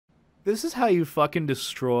This is how you fucking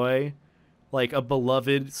destroy, like, a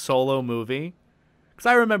beloved solo movie. Because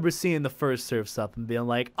I remember seeing the first Surf's Up and being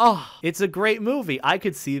like, oh, it's a great movie. I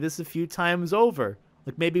could see this a few times over.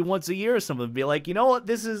 Like, maybe once a year or something. Be like, you know what?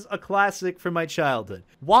 This is a classic from my childhood.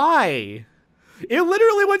 Why? It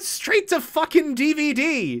literally went straight to fucking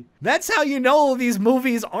DVD. That's how you know these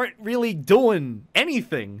movies aren't really doing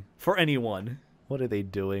anything for anyone. What are they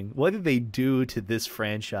doing? What did they do to this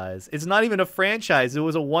franchise? It's not even a franchise. It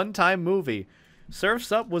was a one-time movie.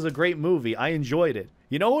 Surf's Up was a great movie. I enjoyed it.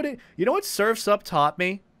 You know what Surf's Up taught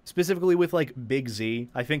me? Specifically with, like, Big Z.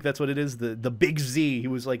 I think that's what it is. The Big Z. He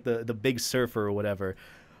was, like, the big surfer or whatever.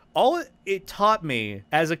 All it taught me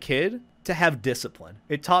as a kid to have discipline.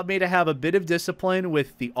 It taught me to have a bit of discipline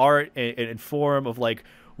with the art and form of, like,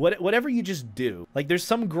 whatever you just do. Like, there's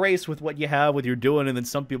some grace with what you have, what you're doing, and then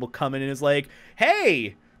some people come in and is like,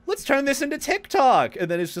 hey, let's turn this into TikTok. And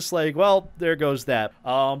then it's just like, well, there goes that.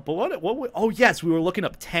 But oh, yes, we were looking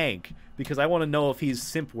up Tank, because I want to know if he's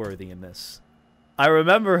simp-worthy in this. I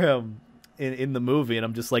remember him in the movie, and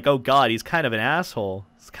I'm just like, oh, God, he's kind of an asshole.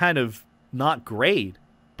 It's kind of not great,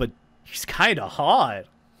 but he's kind of hot.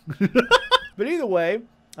 But either way,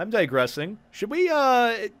 I'm digressing. Should we,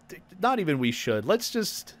 not even we should. Let's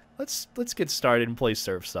get started and play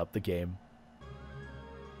Surf's Up, the game.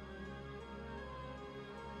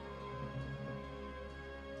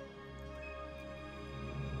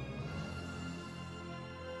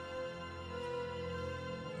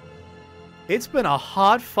 It's been a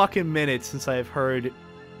hot fucking minute since I've heard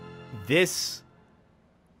this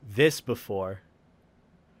before.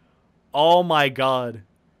 Oh my God.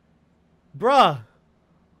 Bruh.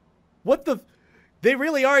 What the... They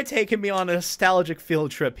really are taking me on a nostalgic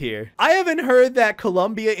field trip here. I haven't heard that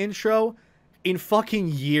Columbia intro in fucking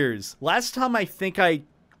years. Last time I think I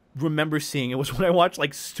remember seeing it was when I watched,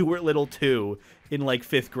 like, Stuart Little 2 in, like,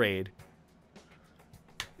 5th grade.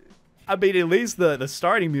 I mean, at least the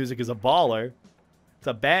starting music is a baller. It's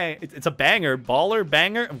a banger. Baller,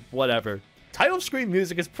 banger, whatever. Title screen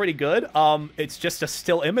music is pretty good. It's just a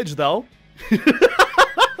still image, though.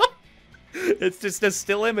 It's just a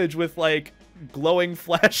still image with, like, glowing,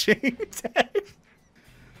 flashing text.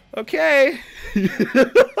 Okay.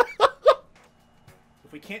 If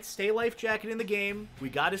we can't stay life jacket in the game, we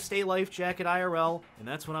gotta stay life jacket IRL, and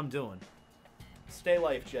that's what I'm doing. Stay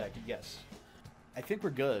life jacket, yes. I think we're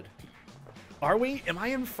good. Are we? Am I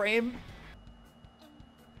in frame?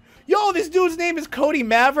 Yo, this dude's name is Cody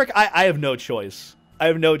Maverick. I have no choice. I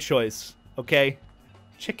have no choice. Okay?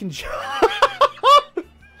 Chicken Joe.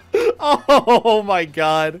 Oh my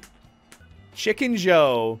God. Chicken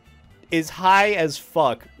Joe is high as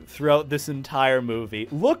fuck throughout this entire movie.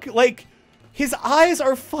 Look, like, his eyes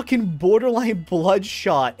are fucking borderline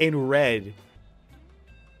bloodshot and red.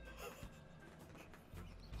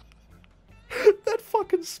 That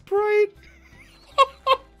fucking Sprite.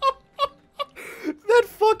 That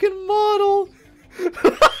fucking model.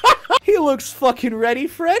 He looks fucking ready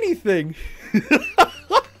for anything.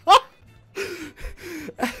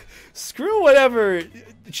 Screw whatever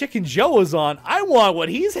Chicken Joe is on. I want what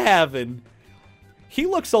he's having. He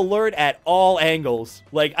looks alert at all angles.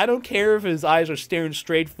 Like, I don't care if his eyes are staring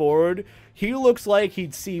straight forward. He looks like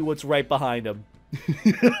he'd see what's right behind him.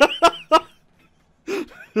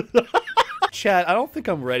 Chat, I don't think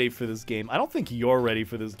I'm ready for this game. I don't think you're ready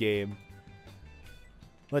for this game.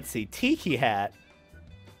 Let's see. Tiki hat.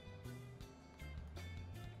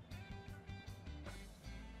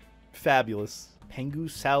 Fabulous. Pengu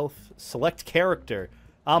South. Select character.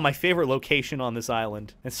 Ah, my favorite location on this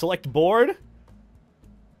island. And select board?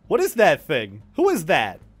 What is that thing? Who is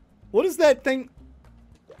that? What is that thing?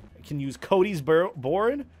 I can use Cody's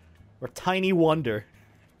board or Tiny Wonder.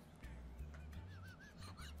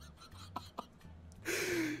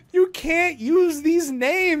 You can't use these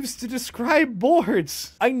names to describe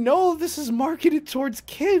boards. I know this is marketed towards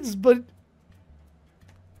kids, but...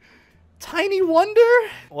 Tiny Wonder?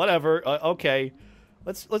 Whatever. Okay.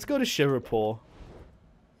 Let's go to Shiverpool.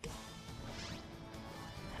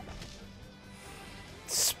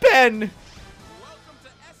 Spen! Welcome to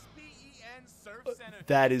SPEN Surf Center.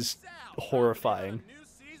 That is horrifying. A new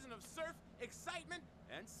season of surf excitement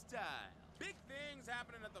and style. Big things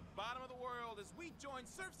happening at the bottom of the world as we join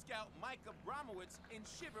Surf Scout Mike Abramowitz in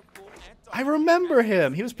Shiverpool, Antarctica. I remember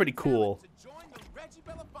him. He was pretty cool. To join the Reggie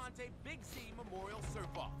Belafonte Big Z Memorial Surf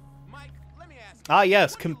Off. Mike, let me ask you. Ah,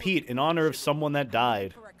 yes, compete in honor of someone that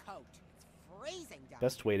died. For a coat. It's freezing down.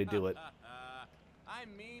 Best way to do it. I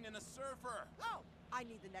mean, in a surfer. Oh, I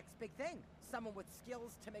need the next big thing. Someone with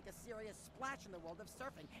skills to make a serious splash in the world of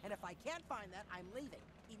surfing. And if I can't find that, I'm leaving.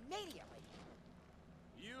 Immediately.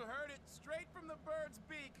 You heard it straight from the bird's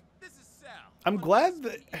beak. This I'm glad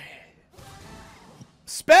that...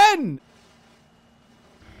 Spin!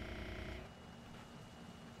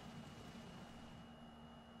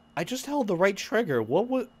 I just held the right trigger. What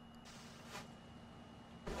was...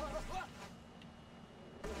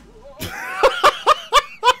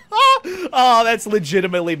 Oh, that's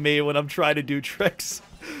legitimately me when I'm trying to do tricks.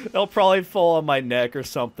 They'll probably fall on my neck or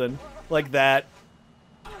something. Like that.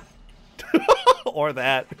 Or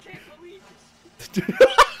that.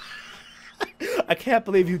 I can't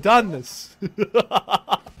believe you've done this.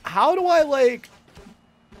 How do I, like...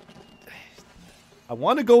 I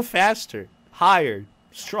want to go faster, higher,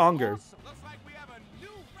 stronger. Looks like we have a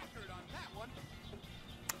new record on that one.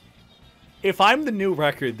 If I'm the new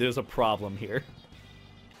record, there's a problem here.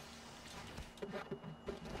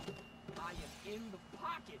 I am in the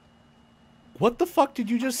pocket. What the fuck did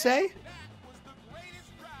you just say? That was the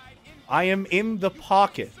greatest ride in I am in the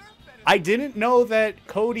pocket. I didn't know that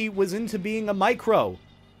Cody was into being a micro.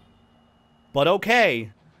 But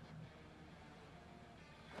okay.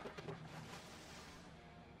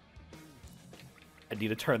 I need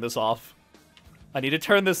to turn this off. I need to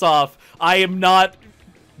turn this off. I am not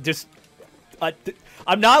just...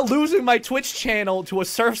 I'm not losing my Twitch channel to a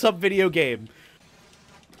Surf's Up video game.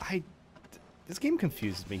 This game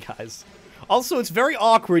confuses me, guys. Also, it's very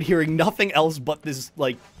awkward hearing nothing else but this,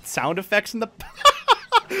 like, sound effects in the...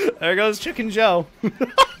 There goes Chicken Joe.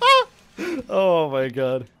 Oh my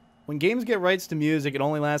god. When games get rights to music, it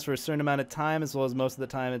only lasts for a certain amount of time, as well as most of the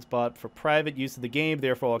time it's bought for private use of the game.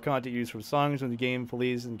 Therefore, all content used from songs from the game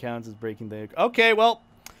police and counts as breaking the... Okay, well,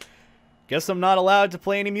 guess I'm not allowed to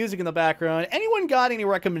play any music in the background. Anyone got any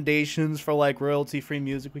recommendations for, like, royalty-free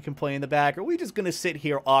music we can play in the back? Or are we just gonna sit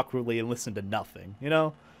here awkwardly and listen to nothing, you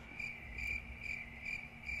know?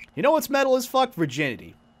 You know what's metal as fuck?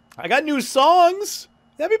 Virginity. I got new songs!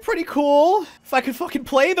 That'd be pretty cool if I could fucking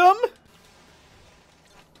play them.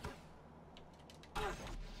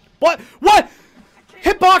 What? What?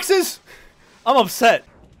 Hitboxes? I'm upset.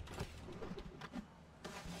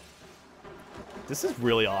 This is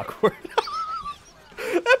really awkward.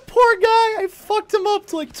 That poor guy, I fucked him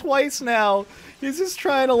up like twice now. He's just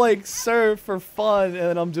trying to like surf for fun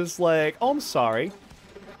and I'm just like, oh, I'm sorry.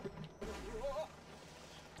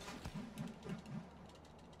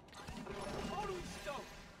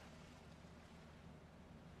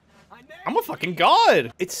 I'm a fucking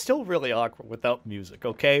god! It's still really awkward without music,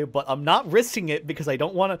 okay? But I'm not risking it because I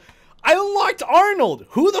don't want to... I unlocked Arnold!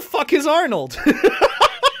 Who the fuck is Arnold?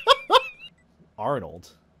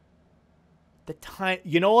 Arnold? The time...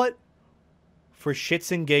 You know what? For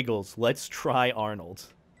shits and giggles, let's try Arnold.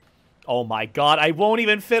 Oh my god, I won't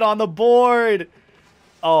even fit on the board!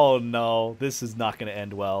 Oh no, this is not gonna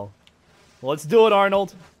end well. Let's do it,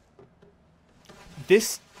 Arnold.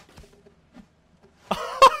 This...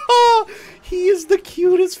 He is the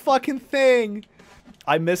cutest fucking thing.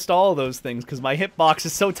 I missed all of those things because my hitbox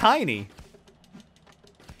is so tiny.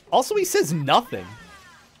 Also, he says nothing.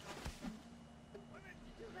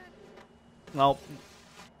 Well,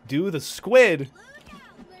 do the squid.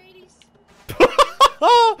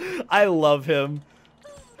 I love him.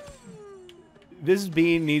 This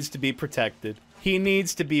bean needs to be protected. He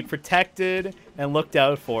needs to be protected and looked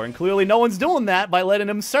out for. And clearly no one's doing that by letting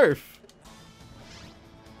him surf.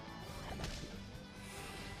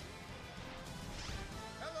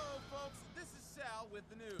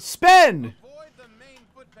 Spin! Avoid the main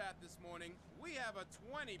footpath this morning. We have a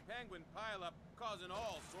 20 penguin pileup causing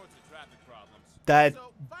all sorts of traffic problems.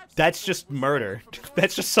 That's just murder.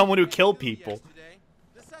 That's just someone who killed people.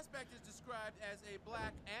 The suspect is described as a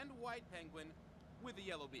black and white penguin with a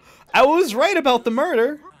yellow beak. I was right about the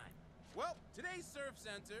murder. Well, today's surf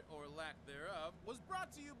center, or lack thereof, was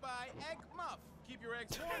brought to you by Egg Muff. Keep your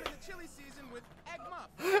eggs warm in the chilly season with Egg Muff.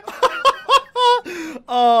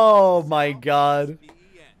 Oh my god.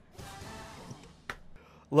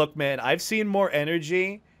 Look, man, I've seen more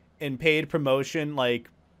energy in paid promotion, like,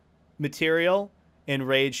 material in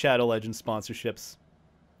Raid Shadow Legends sponsorships.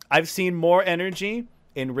 I've seen more energy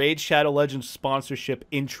in Raid Shadow Legends sponsorship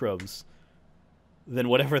intros than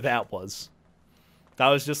whatever that was. I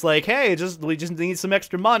was just like, hey, we just need some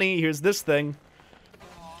extra money. Here's this thing.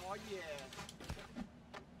 Oh, yeah.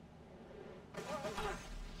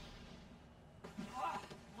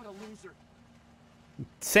 What a loser.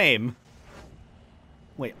 Same.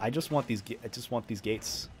 Wait, I just want these gates. I just want these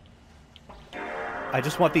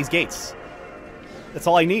gates. That's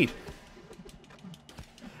all I need.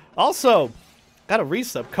 Also, got a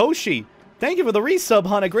resub. Koshi, thank you for the resub,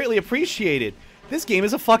 hon. I greatly appreciate it. This game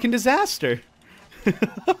is a fucking disaster.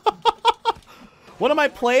 What am I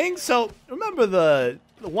playing? So, remember the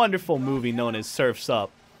wonderful movie known as Surf's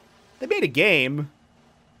Up? They made a game.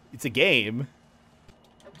 It's a game.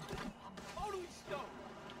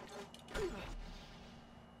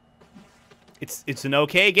 It's an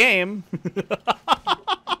okay game.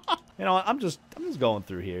 You know, I'm just going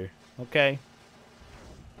through here. Okay.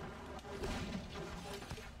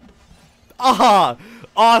 Ah,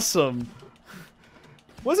 awesome.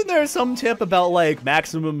 Wasn't there some tip about like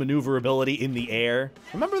maximum maneuverability in the air?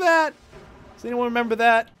 Remember that? Does anyone remember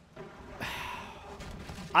that?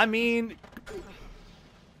 I mean,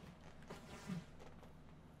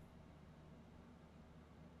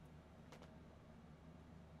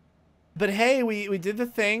 but hey, we did the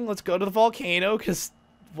thing. Let's go to the volcano, because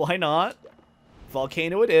why not?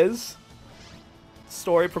 Volcano it is.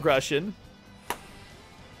 Story progression.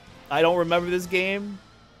 I don't remember this game.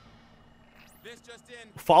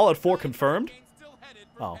 Fallout 4 confirmed?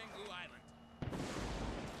 Oh.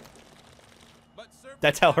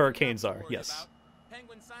 That's how hurricanes are, yes.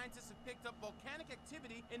 Penguin scientists have picked up volcanic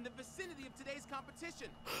activity in the vicinity of today's competition.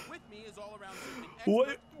 With me is all-around surfing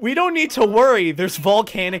expert. We don't need to worry. There's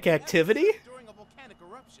volcanic activity? During a volcanic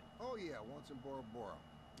eruption. Oh yeah, once in Bora Bora.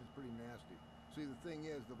 It's pretty nasty. See, the thing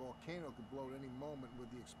is, the volcano could blow at any moment. With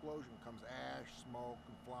the explosion comes ash, smoke,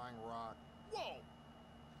 and flying rock. Whoa!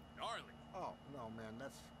 Gnarly. Oh, no, man,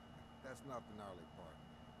 that's not the gnarly part.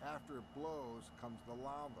 After it blows comes the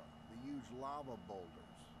lava, the huge lava boulders.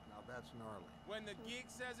 Now that's gnarly. When the geek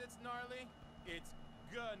says it's gnarly, it's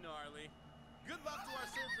gnarly. Good luck to our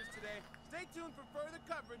surfers today. Stay tuned for further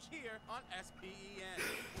coverage here on SPEN.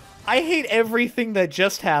 I hate everything that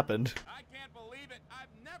just happened. I can't believe it.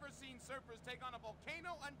 I've never seen surfers take on a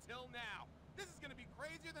volcano until now. This is going to be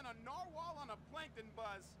crazier than a narwhal on a plankton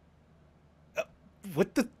buzz.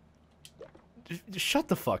 What the? Shut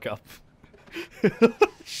the fuck up.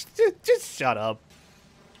 Just shut up.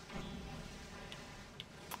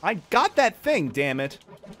 I got that thing, damn it.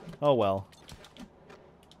 Oh well.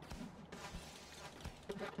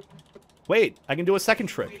 Wait, I can do a second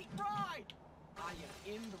trick.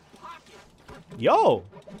 Yo,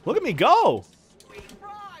 look at me go.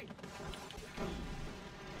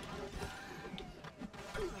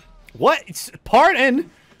 What? Pardon?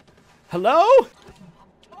 Hello?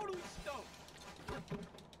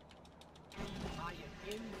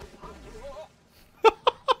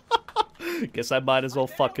 Guess I might as well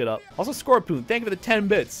fuck it up. Also, Scorpoon, thank you for the 10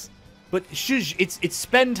 bits. But shush, it's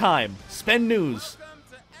spend time. Spend news. Welcome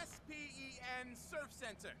to SPEN Surf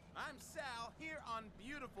Center. I'm Sal here on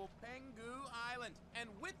beautiful Pengu Island, and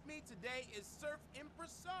with me today is surf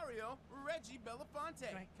impresario Reggie Belafonte.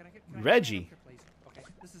 Can I Reggie. get please? Okay,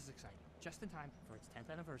 this is exciting. Just in time for its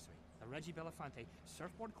 10th anniversary, the Reggie Belafonte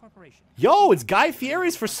Surfboard Corporation. Yo, it's Guy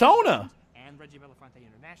Fieri's Fursona. And Reggie Belafonte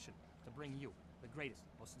International to bring you the greatest,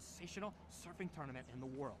 most sensational surfing tournament in the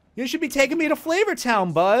world. You should be taking me to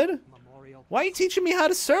Flavortown, bud. Memorial. Why are you teaching me how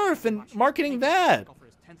to surf and marketing that? For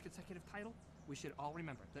his 10th consecutive title, we should all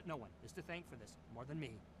remember that no one is to thank for this more than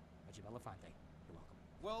me, Reggie Belafonte. You're welcome.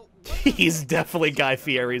 Well, He's definitely Guy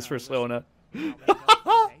Fieri's Fursona. There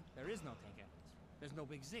is no tank engines. There's no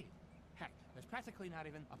big Z. Heck, there's practically not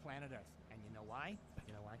even a planet Earth. And you know why?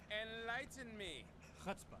 You know why? enlighten me.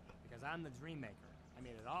 Chutzpah. Because I'm the dream maker. I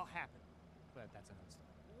made it all happen. But that's another story.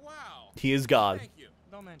 Wow. He is God. Thank you.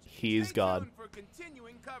 Don't mention it. He is Stay God. tuned for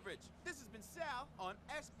continuing coverage. This has been Sal on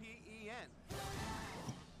SPEN.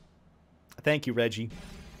 Thank you, Reggie.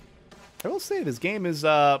 I will say this game is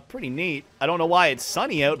pretty neat. I don't know why it's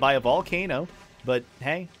sunny out by a volcano, but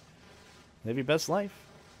hey, live your best life.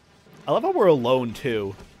 I love how we're alone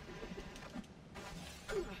too.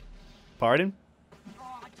 Pardon?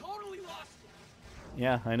 Oh, I totally lost it.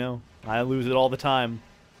 Yeah, I know. I lose it all the time.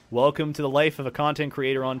 Welcome to the life of a content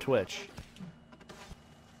creator on Twitch.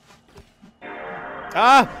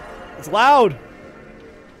 Ah! It's loud!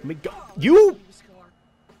 Let me go. You're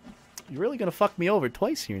really gonna fuck me over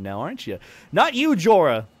twice here now, aren't you? Not you,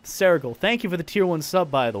 Jorah. Serigal, thank you for the tier 1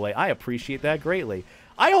 sub, by the way. I appreciate that greatly.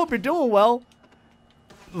 I hope you're doing well.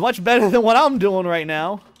 Much better than what I'm doing right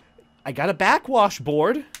now. I got a backwash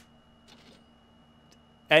board.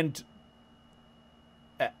 And...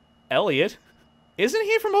 Elliot. Isn't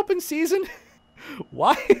he from Open Season?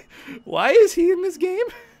 Why is he in this game?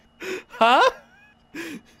 Huh?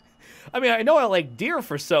 I mean, I know I like deer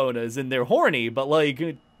Fursonas and they're horny, but like,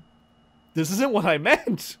 this isn't what I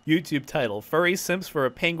meant. YouTube title, Furry Simps for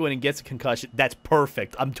a Penguin and Gets a Concussion. That's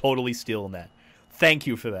perfect. I'm totally stealing that. Thank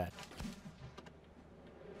you for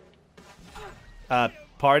that.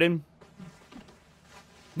 Pardon?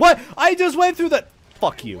 What? I just went through the...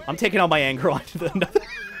 Fuck you. I'm taking all my anger onto the...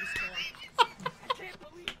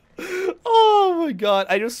 Oh my god,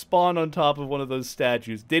 I just spawned on top of one of those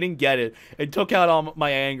statues, didn't get it, and took out all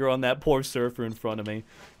my anger on that poor surfer in front of me.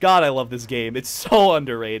 God, I love this game. It's so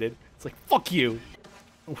underrated. It's like, fuck you.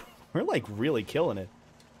 We're like really killing it.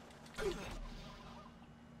 You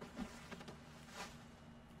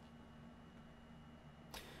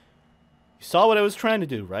saw what I was trying to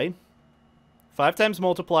do, right? 5 times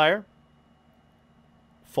multiplier.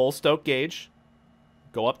 Full stoke gauge.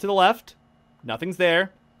 Go up to the left. Nothing's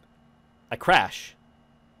there. I crash.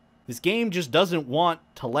 This game just doesn't want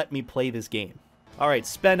to let me play this game. Alright,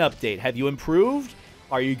 spend update. Have you improved?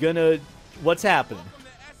 Are you gonna... What's happening? From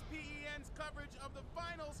the SPEN's coverage of the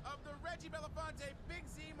finals of the Reggie Belafonte Big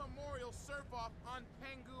Z Memorial Surf-Off on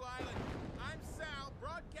Pengu Island. I'm Sal,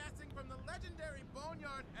 broadcasting from the legendary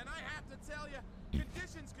Boneyard, and I have to tell you,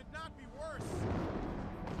 conditions could not be worse.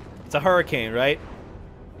 It's a hurricane, right?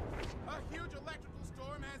 A huge electrical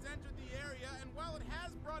storm has entered the area, and while it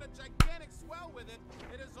has brought a gigantic swell with it,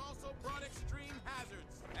 it has also brought extreme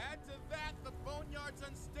hazards. Add to that the Boneyard's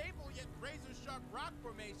unstable yet razor-sharp rock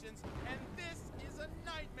formations, and this is a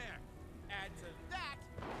nightmare. Add to that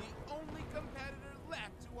the only competitor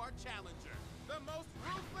left to our challenger, the most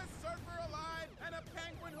ruthless surfer alive, and a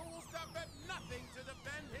penguin who will stop at nothing to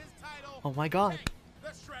defend his title. Oh my god. Hank,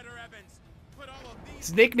 the Shredder Evans. Put all of these...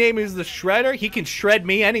 His nickname is the Shredder. He can shred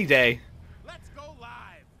me any day. Let's go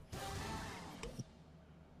live.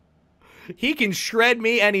 He can shred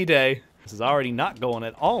me any day. This is already not going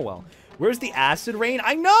at all well. Where's the acid rain?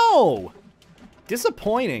 I know!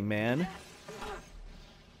 Disappointing, man.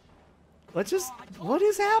 Let's just... What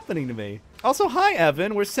is happening to me? Also, hi,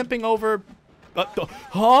 Evan. We're simping over...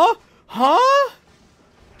 huh? Huh?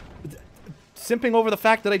 Simping over the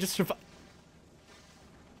fact that I just survived.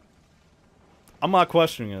 I'm not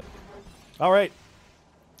questioning it. Alright.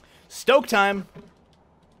 Stoke time.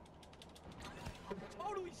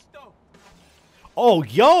 Totally stoked. Oh,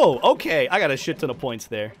 yo! Okay, I got a shit ton of points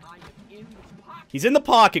there. He's in the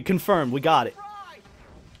pocket, confirmed. We got it.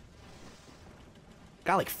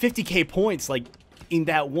 Got like 50k points, like, in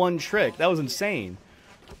that one trick. That was insane.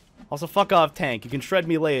 Also, fuck off, Tank. You can shred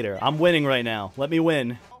me later. I'm winning right now. Let me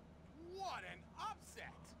win. What an upset.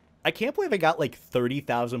 I can't believe I got like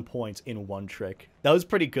 30,000 points in one trick. That was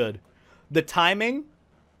pretty good. The timing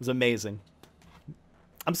was amazing.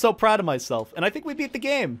 I'm so proud of myself. And I think we beat the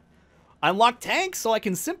game. I unlocked Tank so I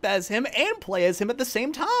can simp as him and play as him at the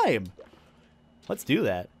same time. Let's do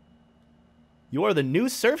that. You are the new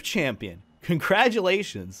surf champion.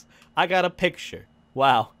 Congratulations. I got a picture.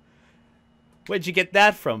 Wow. Where'd you get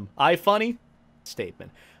that from? iFunny?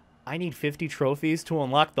 Statement. I need 50 trophies to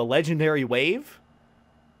unlock the legendary wave?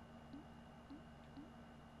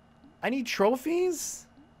 I need trophies?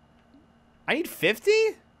 I need 50?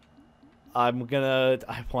 I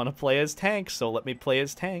want to play as Tank, so let me play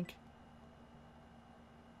as Tank.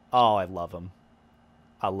 Oh, I love him.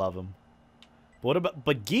 I love him.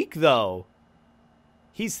 But Geek, though.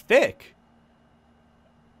 He's thick.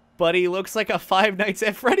 But he looks like a Five Nights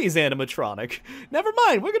at Freddy's animatronic. Never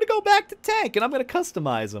mind, we're gonna go back to Tank, and I'm gonna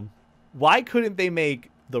customize him. Why couldn't they make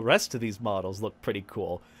the rest of these models look pretty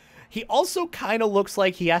cool? He also kind of looks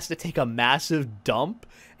like he has to take a massive dump,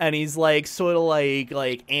 and he's like, sort of like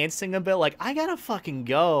antsing a bit, like, I gotta fucking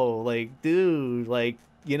go, like, dude, like,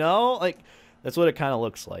 you know? Like, that's what it kind of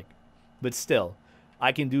looks like. But still,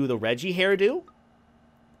 I can do the Reggie hairdo.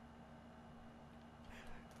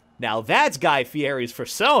 Now that's Guy Fieri's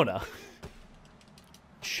Fursona.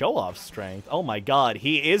 Show-off strength. Oh my god,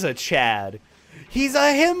 he is a Chad. He's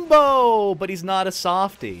a himbo, but he's not a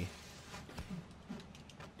softie.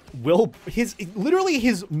 Literally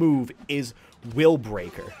his move is Will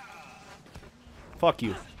Breaker. Fuck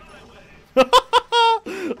you.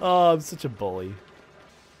 Oh, I'm such a bully.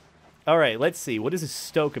 Alright, let's see. What is his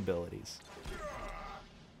Stoke abilities?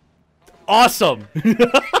 Awesome!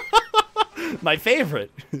 My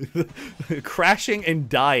favorite. Crashing and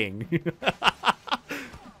dying.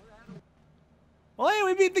 Well, hey,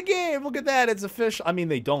 we beat the game. Look at that. It's official. I mean,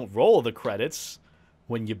 they don't roll the credits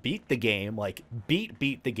when you beat the game. Like,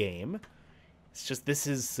 beat the game. It's just, this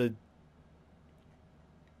is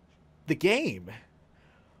the game.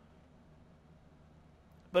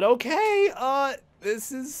 But okay,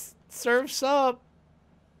 this is Surf's Up.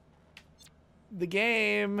 The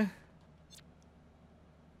game.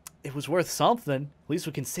 It was worth something. At least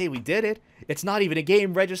we can say we did it. It's not even a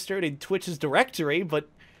game registered in Twitch's directory, but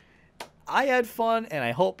I had fun, and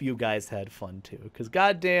I hope you guys had fun too. Because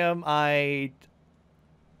goddamn, I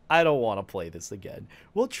I don't want to play this again.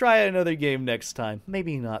 We'll try another game next time.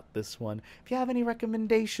 Maybe not this one. If you have any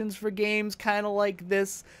recommendations for games kind of like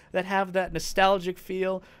this that have that nostalgic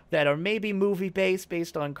feel, that are maybe movie-based,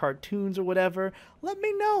 based on cartoons or whatever, let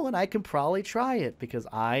me know and I can probably try it, because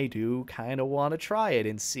I do kind of want to try it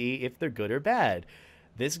and see if they're good or bad.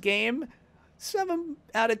 This game, 7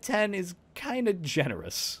 out of 10 is kind of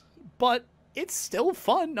generous, but it's still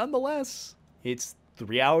fun nonetheless. It's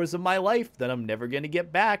 3 hours of my life that I'm never going to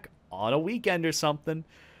get back on a weekend or something.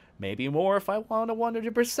 Maybe more if I want to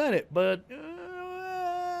 100% it, but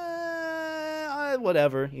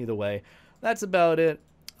whatever. Either way, that's about it.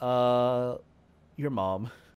 Your mom.